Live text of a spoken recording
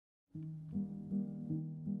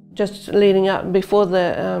Just leading up, before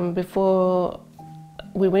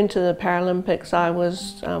we went to the Paralympics, I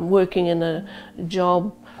was working in a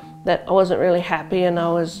job that I wasn't really happy, and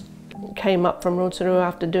came up from Rotorua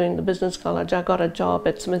after doing the business college. I got a job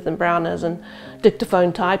at Smith & Brown as a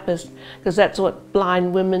dictaphone typist, because that's what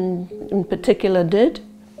blind women in particular did.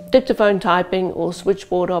 Dictaphone typing or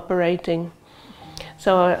switchboard operating.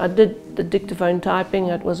 So I did the dictaphone typing.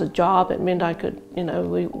 It was a job. It meant I could, you know,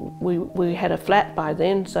 we had a flat by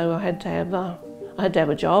then, so I had to have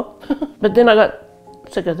a job. But then I got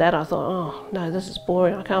sick of that. I thought, oh no, this is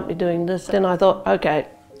boring. I can't be doing this. Then I thought, okay,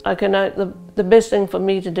 the best thing for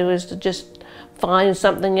me to do is to just find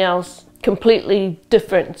something else completely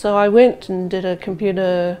different. So I went and did a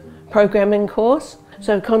computer programming course.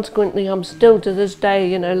 So consequently, I'm still to this day,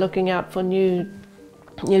 you know, looking out for new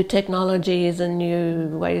technologies and new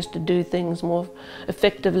ways to do things more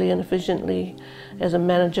effectively and efficiently as a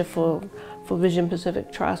manager for Vision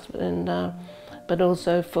Pacific Trust, and but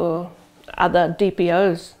also for other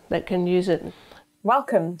DPOs that can use it.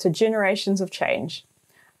 Welcome to Generations of Change.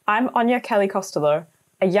 I'm Áine Kely-costello,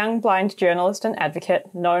 a young blind journalist and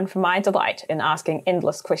advocate known for my delight in asking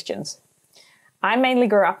endless questions. I mainly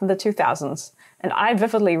grew up in the 2000s, and I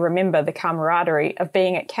vividly remember the camaraderie of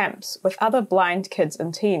being at camps with other blind kids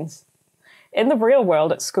and teens. In the real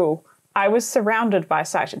world at school, I was surrounded by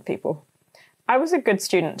sighted people. I was a good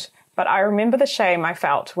student, but I remember the shame I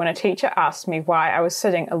felt when a teacher asked me why I was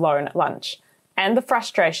sitting alone at lunch, and the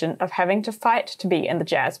frustration of having to fight to be in the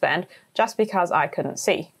jazz band just because I couldn't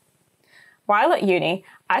see. While at uni,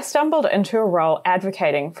 I stumbled into a role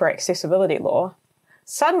advocating for accessibility law.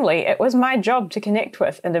 Suddenly, it was my job to connect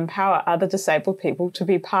with and empower other disabled people to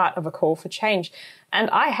be part of a call for change, and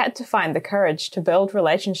I had to find the courage to build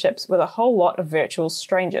relationships with a whole lot of virtual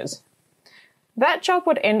strangers. That job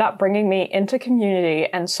would end up bringing me into community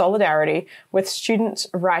and solidarity with students,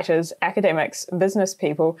 writers, academics, business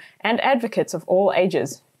people, and advocates of all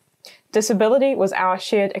ages. Disability was our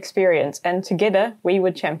shared experience, and together we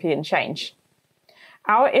would champion change.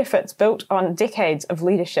 Our efforts built on decades of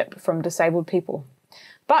leadership from disabled people.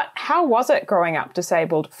 But how was it growing up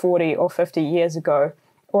disabled 40 or 50 years ago,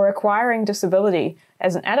 or acquiring disability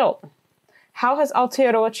as an adult? How has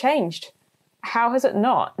Aotearoa changed? How has it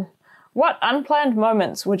not? What unplanned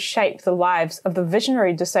moments would shape the lives of the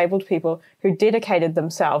visionary disabled people who dedicated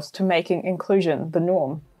themselves to making inclusion the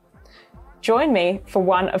norm? Join me for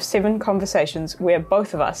one of 7 conversations where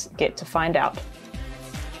both of us get to find out.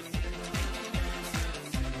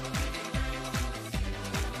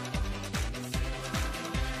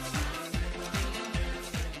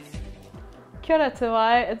 Kia ora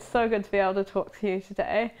Tewai, it's so good to be able to talk to you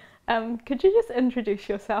today. Could you just introduce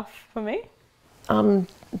yourself for me? I'm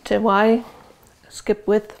Tewai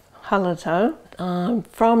Skipwith-Halatau. I'm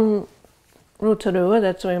from Rotorua,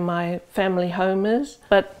 that's where my family home is,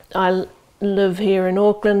 but I live here in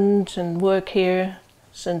Auckland and work here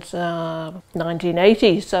since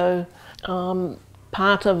 1980, so I'm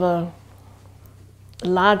part of a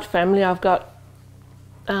large family. I've got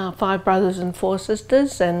 5 brothers and 4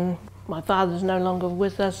 sisters, and my father's no longer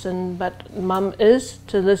with us, but Mum is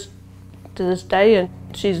to this day, and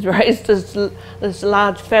she's raised this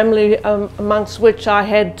large family amongst which I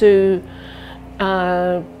had to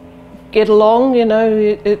get along. You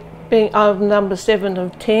know, I'm number 7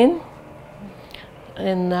 of 10,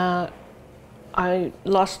 and I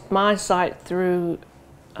lost my sight through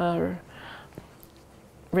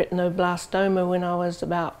retinoblastoma when I was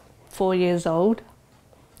about 4 years old,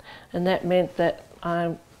 and that meant that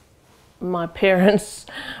my parents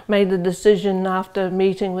made the decision, after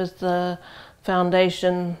meeting with the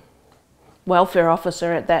foundation welfare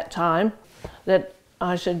officer at that time, that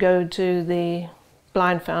I should go to the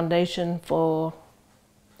Blind Foundation for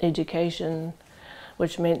education,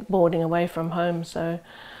 which meant boarding away from home. So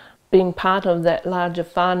being part of that larger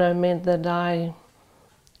whānau meant that I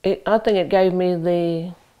think it gave me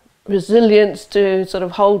the resilience to sort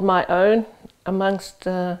of hold my own amongst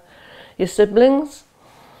your siblings.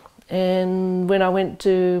 And when I went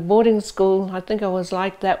to boarding school, I think I was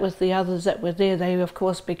like that with the others that were there. They, of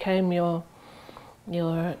course, became your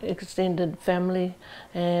extended family.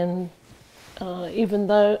 And even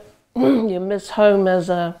though you miss home as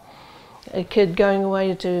a kid going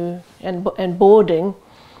away to and boarding,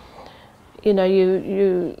 you know,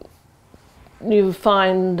 you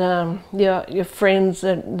find your friends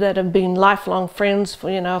that have been lifelong friends.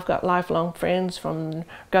 You know, I've got lifelong friends from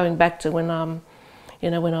going back to when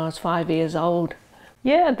when I was 5 years old.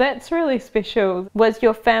 Yeah, that's really special. Was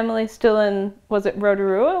your family still in, was it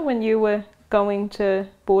Rotorua when you were going to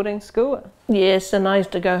boarding school? Yes, and I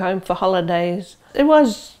used to go home for holidays. It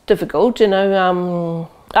was difficult, you know.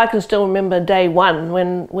 I can still remember day one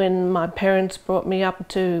when my parents brought me up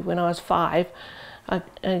to when I was 5.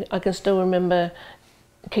 I can still remember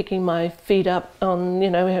kicking my feet up on, you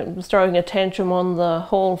know, throwing a tantrum on the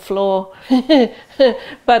hall floor.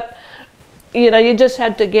 But, you know, you just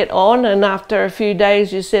had to get on, and after a few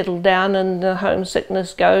days you settle down and the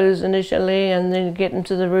homesickness goes initially, and then you get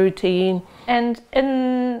into the routine. And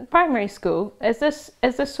in primary school, is this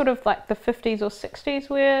sort of like the 50s or 60s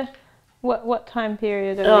where, what time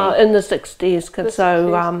period are we? In the 60s,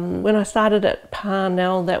 so when I started at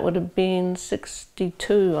Parnell, that would have been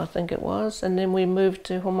 62, I think it was, and then we moved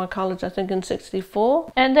to Homai College, I think, in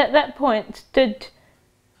 64. And at that point, did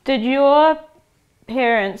your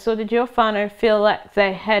parents or did your whānau feel like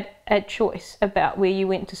they had a choice about where you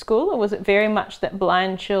went to school, or was it very much that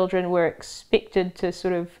blind children were expected to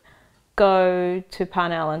sort of go to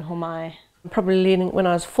Parnell and Homai? Probably leading when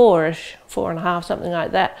I was 4-ish, 4.5, something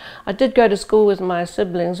like that. I did go to school with my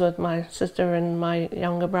siblings, with my sister and my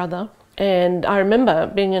younger brother. And I remember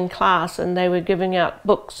being in class and they were giving out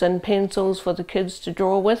books and pencils for the kids to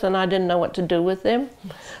draw with, and I didn't know what to do with them.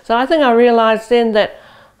 So I think I realised then that,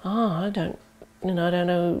 I don't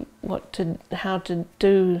know how to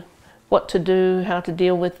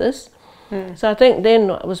deal with this. So I think then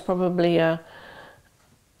it was probably a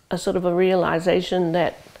sort of a realisation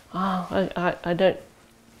that I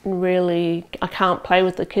can't play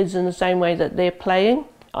with the kids in the same way that they're playing.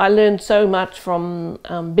 I learned so much from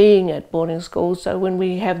being at boarding school, so when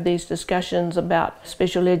we have these discussions about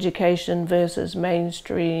special education versus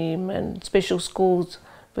mainstream and special schools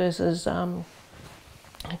versus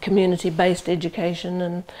community-based education,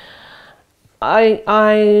 and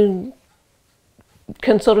I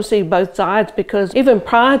can sort of see both sides, because even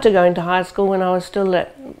prior to going to high school, when I was still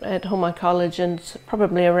at Homai College and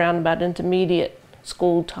probably around about intermediate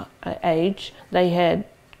school age, they had,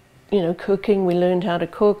 you know, cooking. We learned how to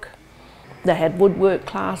cook. They had woodwork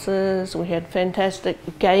classes. We had fantastic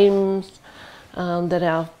games that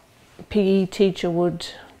our PE teacher would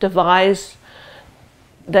devise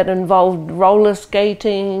that involved roller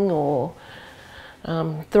skating or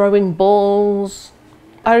throwing balls.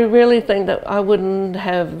 I really think that I wouldn't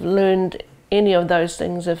have learned any of those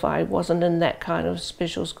things if I wasn't in that kind of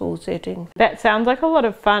special school setting. That sounds like a lot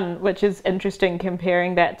of fun, which is interesting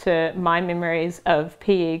comparing that to my memories of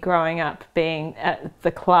PE growing up, being at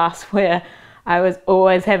the class where I was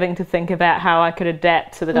always having to think about how I could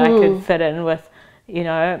adapt so that I could fit in with, you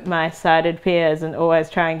know, my sighted peers, and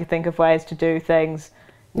always trying to think of ways to do things.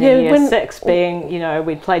 Year 6 being, you know,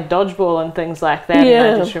 we'd played dodgeball and things like that,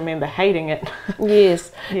 and I just remember hating it.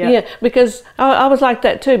 Yes, yeah, because I was like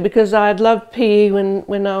that too, because I'd loved PE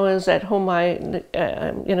when I was at Homai,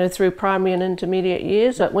 you know, through primary and intermediate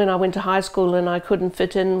years. But when I went to high school and I couldn't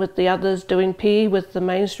fit in with the others doing PE with the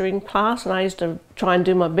mainstream class, and I used to try and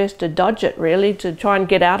do my best to dodge it, really, to try and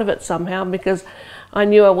get out of it somehow, because I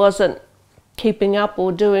knew I wasn't keeping up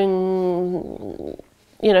or doing,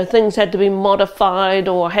 you know, things had to be modified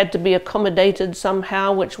or had to be accommodated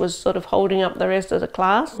somehow, which was sort of holding up the rest of the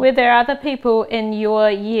class. Were there other people in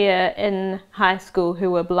your year in high school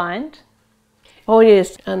who were blind? Oh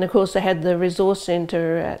yes, and of course they had the resource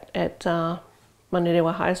centre at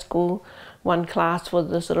Manurewa High School, one class for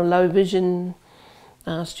the sort of low vision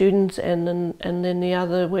students, and then the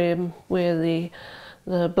other where the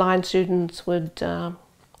blind students would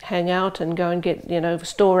hang out and go and get, you know,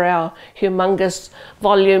 store our humongous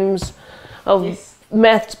volumes of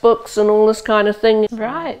maths books and all this kind of thing.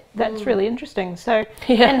 Right, that's really interesting. So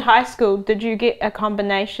in high school, did you get a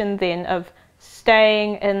combination then of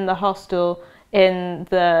staying in the hostel in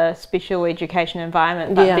the special education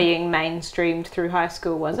environment but being mainstreamed through high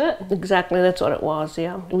school, was it? Exactly, that's what it was,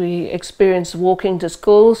 yeah. We experienced walking to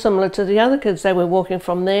school similar to the other kids. They were walking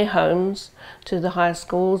from their homes to the high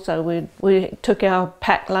school, so we took our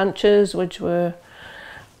packed lunches, which were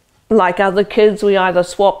like other kids. We either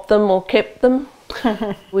swapped them or kept them.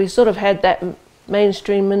 We sort of had that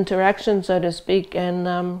mainstream interaction, so to speak,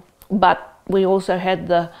 and but we also had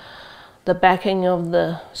the backing of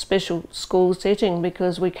the special school setting,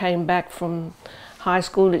 because we came back from high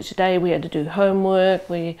school each day. We had to do homework.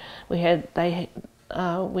 We had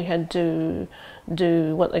to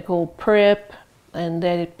do what they call prep, and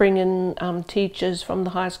they'd bring in teachers from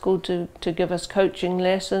the high school to give us coaching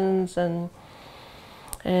lessons and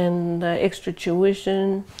extra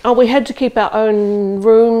tuition. Oh, we had to keep our own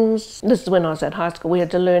rooms. This is when I was at high school. We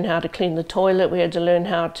had to learn how to clean the toilet. We had to learn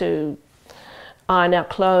how to iron our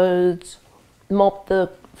clothes, mop the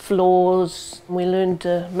floors. We learned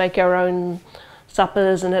to make our own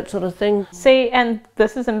suppers and that sort of thing. See, and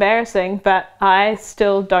this is embarrassing, but I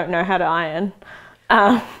still don't know how to iron.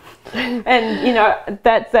 And you know,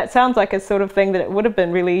 that sounds like a sort of thing that it would have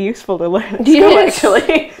been really useful to learn at school,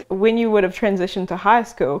 actually. When you would have transitioned to high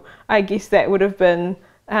school, I guess that would have been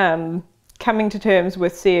coming to terms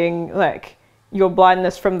with seeing like your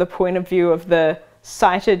blindness from the point of view of the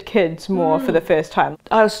sighted kids more for the first time.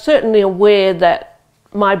 I was certainly aware that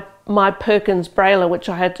my Perkins braille, which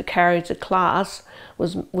I had to carry to class,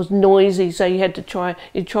 was noisy, so you had to try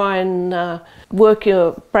and work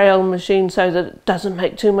your braille machine so that it doesn't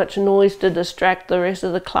make too much noise to distract the rest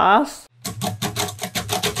of the class.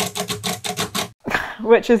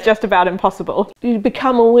 Which is just about impossible. You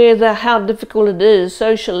become aware that how difficult it is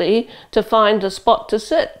socially to find a spot to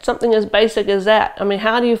sit, something as basic as that. I mean,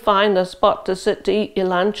 how do you find a spot to sit to eat your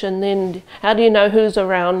lunch, and then how do you know who's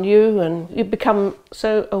around you? And you become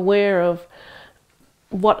so aware of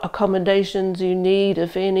what accommodations you need,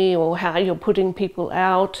 if any, or how you're putting people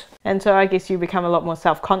out. And so I guess you become a lot more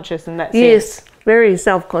self-conscious in that sense. Yes, very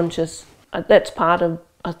self-conscious. That's part of,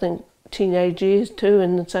 I think, teenage years too,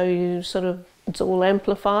 and so you sort of, it's all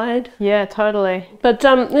amplified. Yeah, totally. But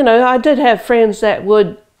you know, I did have friends that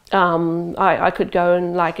would, I could go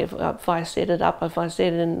and, like, if I set it up, if I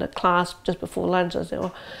said it in the class just before lunch, I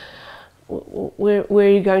said, well, where are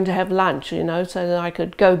you going to have lunch, you know, so that I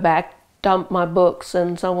could go back, dump my books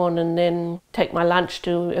and so on, and then take my lunch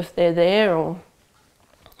to, if they're there, or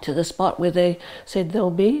to the spot where they said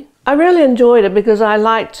they'll be. I really enjoyed it because I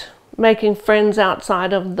liked making friends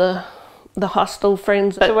outside of the hostel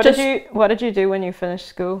friends. So what did you do when you finished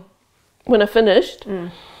school? When I finished?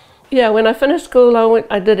 Yeah, when I finished school,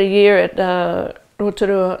 I did a year at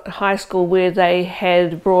Rotorua High School, where they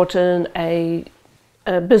had brought in a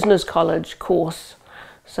business college course.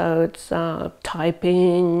 So it's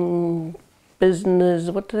typing,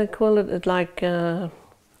 business, what do they call it? It's like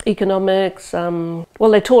economics. Well,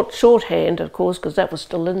 they taught shorthand, of course, because that was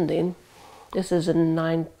still in then. This is in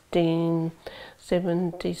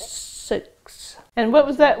 1976. And what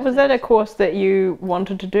was that? Was that a course that you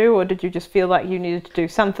wanted to do, or did you just feel like you needed to do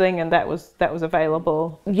something and that was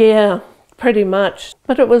available? Yeah, pretty much.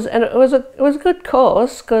 But it was a good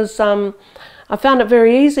course, because I found it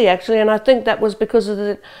very easy, actually, and I think that was because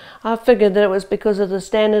of I figured that it was because of the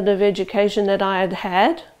standard of education that I had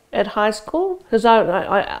had at high school, because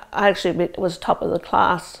I actually was top of the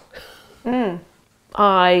class.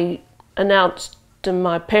 I announced to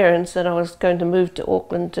my parents that I was going to move to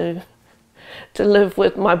Auckland to live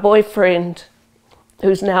with my boyfriend,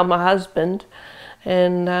 who's now my husband,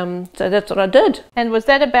 and so that's what I did. And was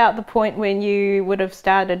that about the point when you would have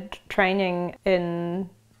started training in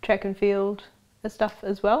track and field stuff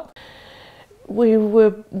as well? We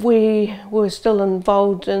were still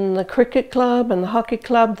involved in the cricket club and the hockey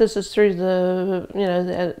club. This is through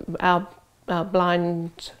our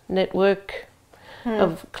blind network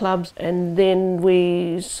of clubs, and then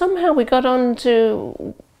we got on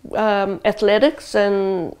to athletics,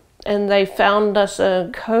 and they found us a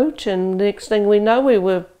coach, and next thing we know, we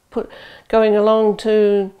were going along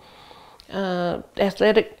to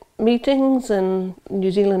athletic meetings in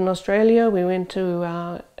New Zealand and Australia. We went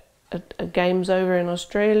to games over in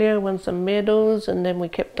Australia, won some medals, and then we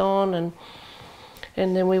kept on, and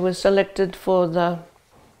then we were selected I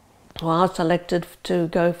was selected to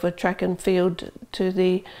go for track and field to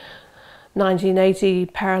the 1980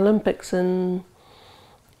 Paralympics in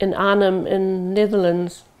Arnhem in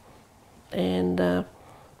Netherlands, and I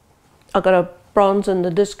got a bronze in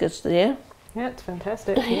the discus there. Yeah, it's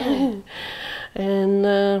fantastic. Yeah.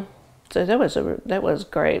 And so that was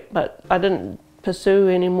great, but I didn't pursue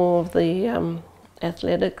any more of the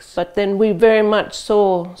athletics. But then we very much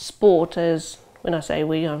saw sport as, when I say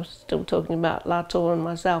we, I'm still talking about Latour and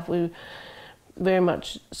myself, we very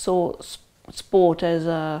much saw sport as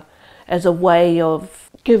a way of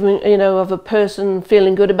giving, of a person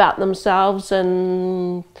feeling good about themselves,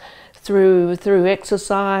 and through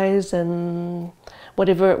exercise and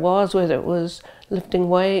whatever it was, whether it was lifting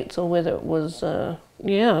weights or whether it was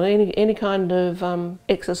any kind of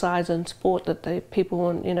exercise and sport that people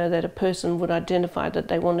want, that a person would identify that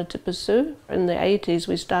they wanted to pursue. In the 80s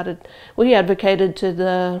we advocated to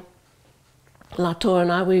the Latour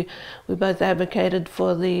and I, we both advocated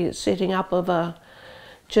for the setting up of a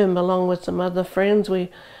gym along with some other friends. We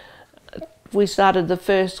got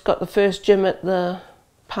the first gym at the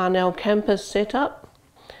Parnell campus set up.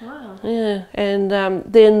 Wow. Yeah, and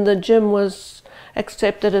then the gym was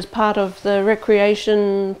accepted as part of the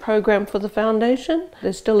recreation program for the foundation.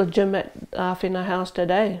 There's still a gym at Awhina House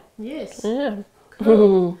today. Yes. Yeah.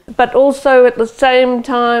 Cool. But also at the same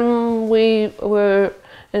time we were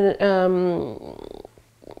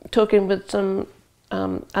talking with some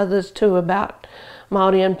others too about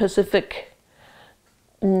Māori and Pacific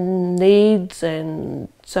needs, and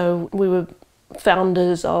so we were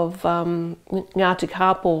founders of Ngāti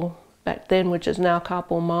Kahpo back then, which is now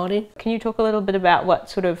Kahpo Māori. Can you talk a little bit about what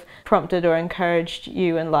sort of prompted or encouraged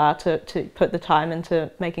you and La to put the time into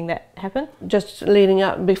making that happen? Just leading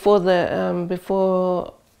up, before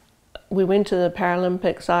we went to the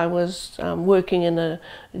Paralympics, I was working in a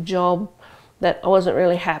job that I wasn't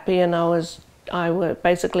really happy, and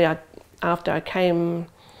after I came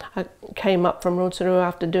up from Rotorua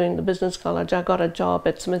after doing the business college, I got a job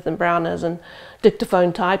at Smith & Brown as a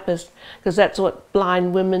dictaphone typist, because that's what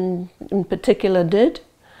blind women in particular did,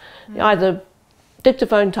 either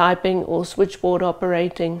dictaphone typing or switchboard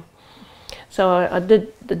operating. So I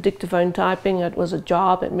did the dictaphone typing. It was a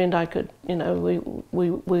job. It meant I could, you know,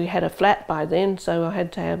 we had a flat by then, so I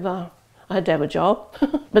had to have a job.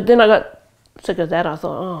 But then I got sick of that. I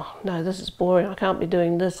thought, oh no, this is boring. I can't be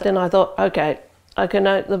doing this. Then I thought, okay,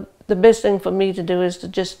 the best thing for me to do is to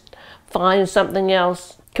just find something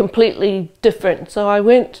else completely different. So I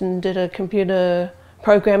went and did a computer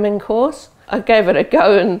programming course. I gave it a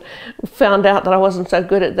go and found out that I wasn't so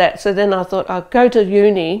good at that. So then I thought I'll go to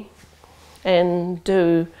uni and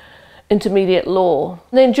do intermediate law.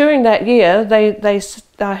 And then during that year,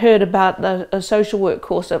 I heard about a social work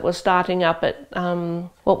course that was starting up at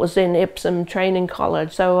what was then Epsom Training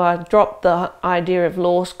College. So I dropped the idea of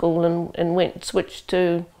law school and switched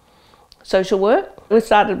to social work. We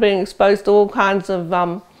started being exposed to all kinds of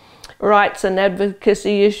rights and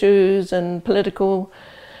advocacy issues and political.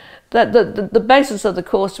 The basis of the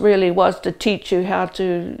course really was to teach you how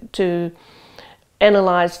to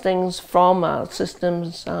analyse things from a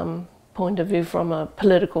systems point of view, from a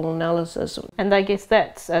political analysis. And I guess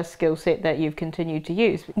that's a skill set that you've continued to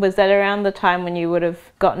use. Was that around the time when you would have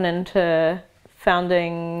gotten into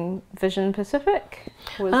founding Vision Pacific?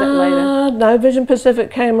 Or was that later? No, Vision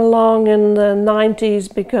Pacific came along in the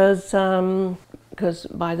 90s because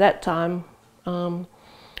by that time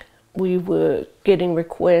we were getting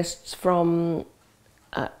requests from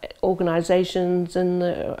organisations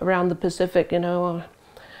around the Pacific, you know,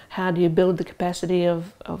 how do you build the capacity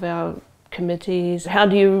of our committees? How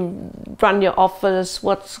do you run your office?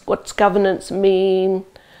 What's governance mean?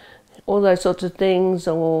 All those sorts of things.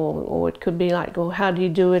 Or it could be like, well, how do you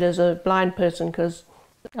do it as a blind person? Because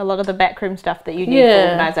a lot of the backroom stuff that you need for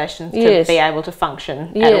organisations to be able to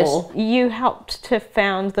function at all. You helped to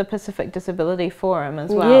found the Pacific Disability Forum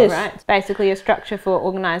as well, right? Basically a structure for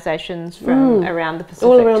organisations from around the Pacific,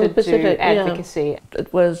 all around the do Pacific, advocacy.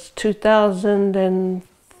 It was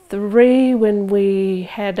 2003 when we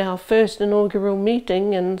had our first inaugural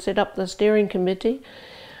meeting and set up the steering committee,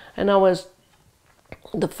 and I was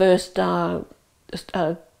the first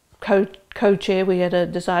co-chair. We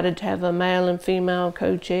had decided to have a male and female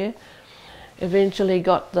co-chair. Eventually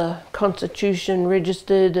got the constitution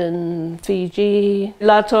registered in Fiji.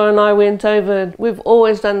 Lato and I went over. We've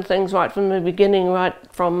always done things right from the beginning, right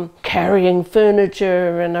from carrying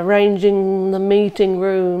furniture and arranging the meeting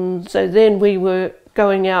room. So then we were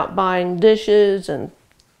going out buying dishes and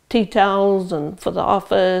tea towels and for the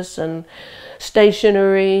office and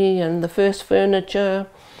stationery and the first furniture.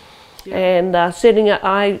 And setting up,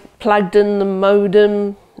 I plugged in the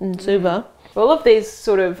modem in Suva. All of these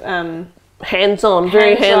sort of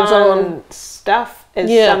very hands-on stuff is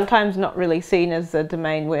sometimes not really seen as the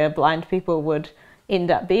domain where blind people would end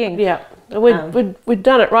up being. Yeah, we'd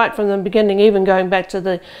done it right from the beginning, even going back to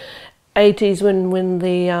the 80s when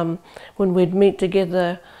we'd meet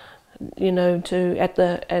together, you know, at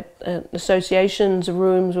associations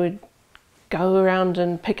rooms. We'd go around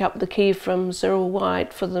and pick up the key from Cyril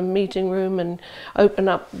White for the meeting room and open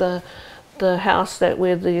up the house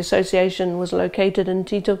where the association was located in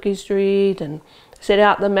Titoki Street, and set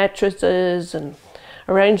out the mattresses and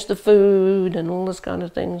arrange the food and all this kind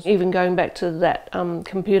of things. Even going back to that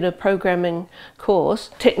computer programming course,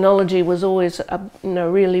 technology was always a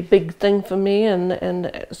really big thing for me,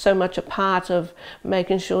 and so much a part of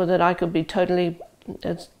making sure that I could be totally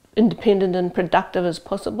as independent and productive as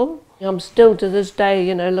possible. I'm still to this day,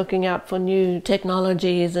 you know, looking out for new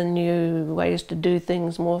technologies and new ways to do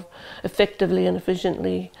things more effectively and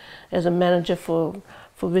efficiently as a manager for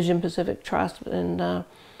Vision Pacific Trust, and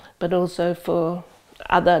but also for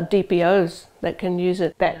other DPOs that can use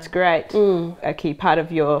it. That's great. A key part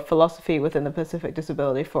of your philosophy within the Pacific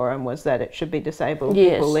Disability Forum was that it should be disabled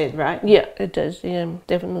people led, right? Yeah, it does. Yeah,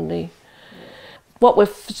 definitely. What we're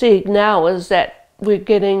seeing now is that we're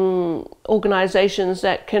getting organisations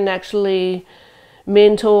that can actually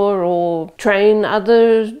mentor or train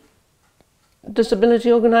other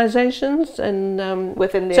disability organisations, and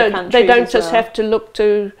within their so countries they don't just well. have to look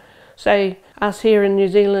to, say, us here in New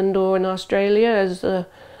Zealand or in Australia as the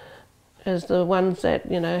as the ones that,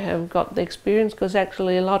 you know, have got the experience, because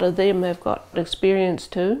actually a lot of them have got experience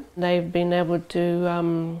too. They've been able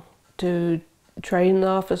to train the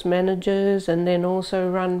office managers and then also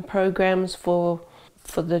run programs for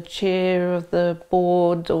the chair of the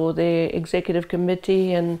board or their executive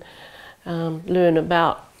committee, and learn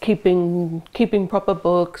about keeping proper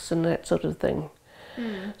books and that sort of thing.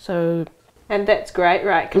 So, and that's great,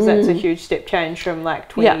 right? Because that's a huge step change from like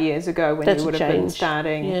 20 years ago when you would have been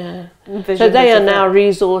starting. Yeah. Vision So they Pacific. are now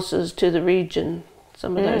resources to the region,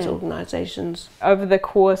 some of those organisations. Over the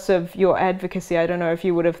course of your advocacy, I don't know if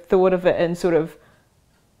you would have thought of it in sort of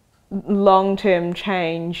long-term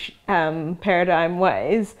change paradigm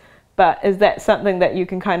ways, but is that something that you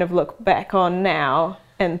can kind of look back on now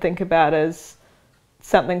and think about as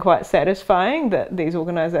something quite satisfying, that these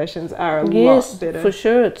organisations are a lot better? Yes, for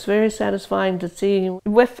sure. It's very satisfying to see.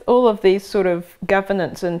 With all of these sort of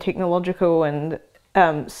governance and technological and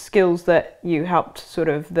skills that you helped sort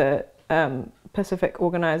of the Pacific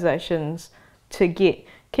organisations to get,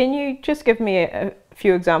 can you just give me a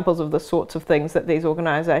few examples of the sorts of things that these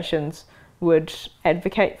organisations would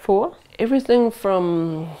advocate for? Everything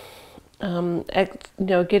from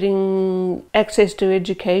getting access to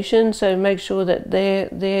education, so make sure that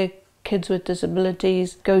their kids with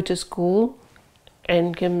disabilities go to school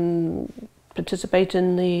and can participate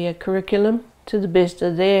in the curriculum to the best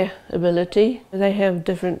of their ability. They have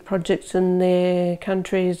different projects in their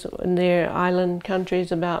countries, in their island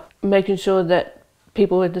countries, about making sure that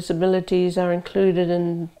people with disabilities are included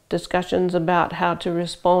in discussions about how to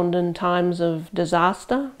respond in times of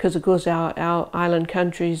disaster, because of course our island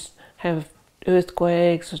countries have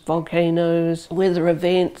earthquakes, volcanoes, weather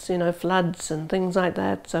events, you know, floods and things like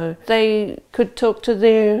that. So they could talk to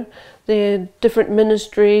their different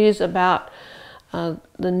ministries about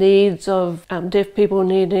the needs of deaf people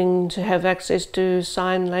needing to have access to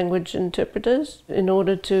sign language interpreters in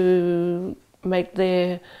order to make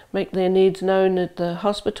their needs known at the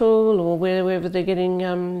hospital or wherever they're getting,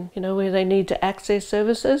 where they need to access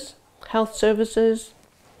services, health services.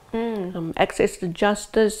 Access to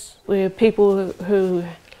justice, where people who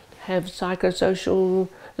have psychosocial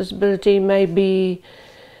disability may be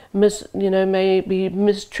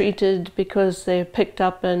mistreated because they're picked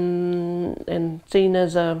up and seen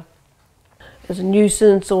as a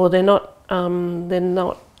nuisance, or they're not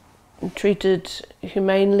treated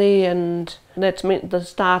humanely, and that's meant the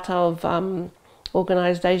start of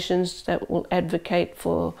organisations that will advocate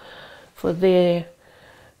for their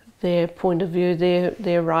point of view,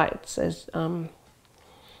 their rights as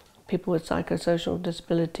people with psychosocial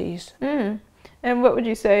disabilities. And what would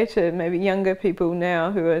you say to maybe younger people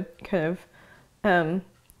now who are kind of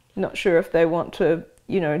not sure if they want to,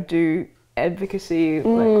 do advocacy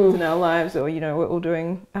like within our lives, or we're all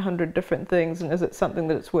doing 100 different things, and is it something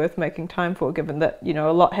that it's worth making time for, given that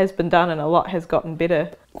a lot has been done and a lot has gotten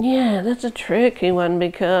better? Yeah, that's a tricky one,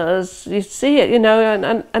 because you see it, and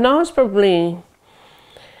I was probably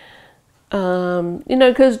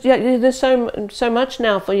because there's so much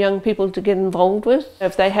now for young people to get involved with.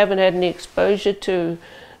 If they haven't had any exposure to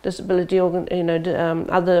disability, or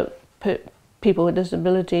other people with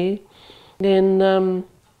disability, then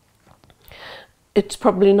it's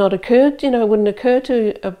probably not occurred. It wouldn't occur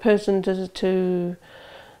to a person to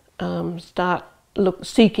start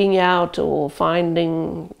seeking out or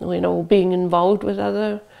finding, or being involved with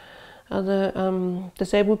other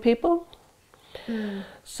disabled people.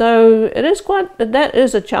 So that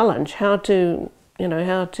is a challenge, how to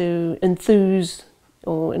enthuse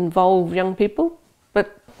or involve young people.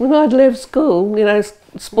 But when I'd left school,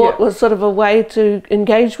 sport was sort of a way to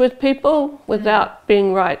engage with people without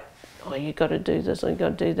being you got to do this or you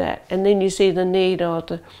got to do that. And then you see the need,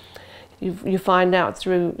 you find out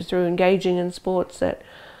through engaging in sports that,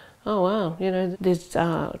 oh wow, there's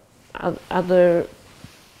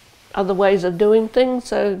other ways of doing things.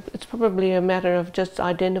 So it's probably a matter of just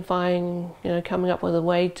identifying, coming up with a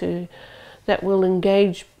way that will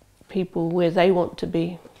engage people where they want to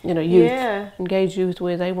be, youth. Engage youth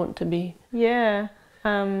where they want to be.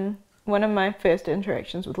 One of my first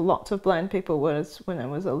interactions with lots of blind people was when I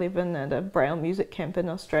was 11 at a Braille music camp in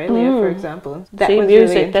Australia, for example. That was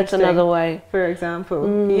music, really, that's another way. For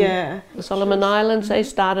example, the Solomon Islands, they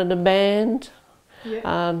started a band. Te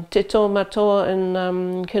Tō Matoa in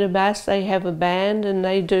Kiribati, they have a band, and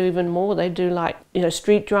they do even more. They do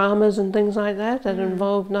street dramas and things like that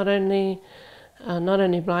involve not only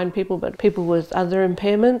blind people but people with other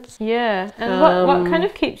impairments. And what kind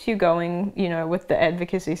of keeps you going, with the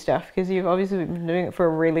advocacy stuff? Because you've obviously been doing it for a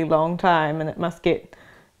really long time, and it must get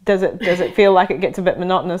does it feel like it gets a bit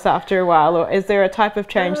monotonous after a while, or is there a type of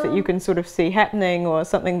change that you can sort of see happening, or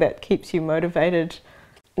something that keeps you motivated?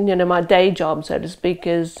 You know, my day job, so to speak,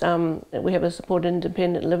 is we have a supported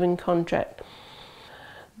independent living contract.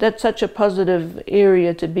 That's such a positive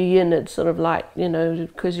area to be in. It's sort of like, you know,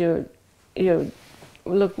 because you're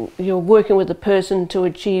working with a person to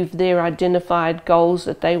achieve their identified goals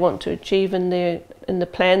that they want to achieve in the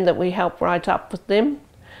plan that we help write up with them,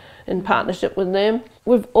 in partnership with them.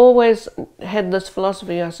 We've always had this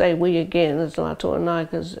philosophy, I say we again, as Aotearoa and I,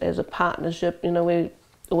 because as a partnership, you know, we've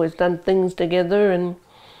always done things together,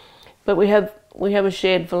 but we have a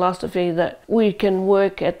shared philosophy that we can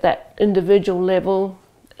work at that individual level.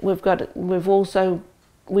 We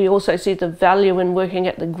also see the value in working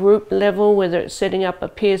at the group level, whether it's setting up a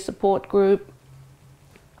peer support group,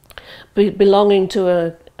 belonging to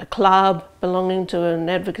a club, belonging to an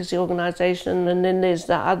advocacy organisation, and then there's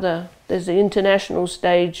the international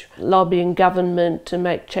stage, lobbying government to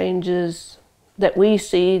make changes that we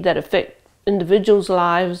see that affect individuals'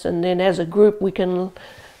 lives, and then as a group we can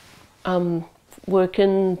work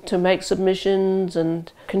in to make submissions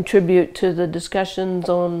and contribute to the discussions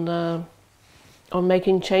on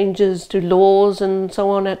making changes to laws and so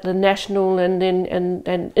on at the national and then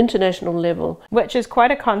and international level. Which is quite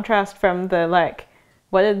a contrast from the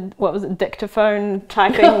what was it, dictaphone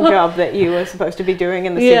typing job that you were supposed to be doing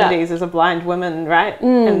in the 70s as a blind woman, right?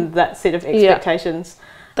 And that set of expectations.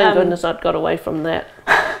 Thank goodness I'd got away from that.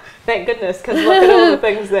 Thank goodness, because look at all the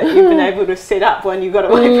things that you've been able to set up when you got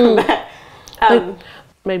away from that.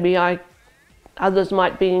 Maybe others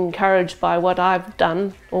might be encouraged by what I've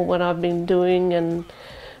done or what I've been doing, and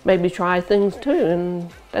maybe try things too,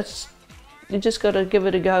 and you just got to give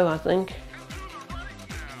it a go, I think.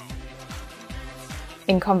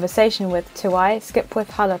 In conversation with Tewai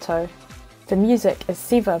Skipwith-Halatau. The music is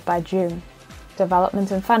Siva by June.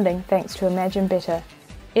 Development and funding thanks to Imagine Better.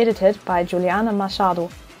 Edited by Juliana Machado.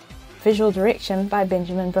 Visual direction by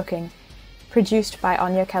Benjamin Brooking. Produced by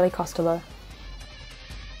Áine Kely-costello.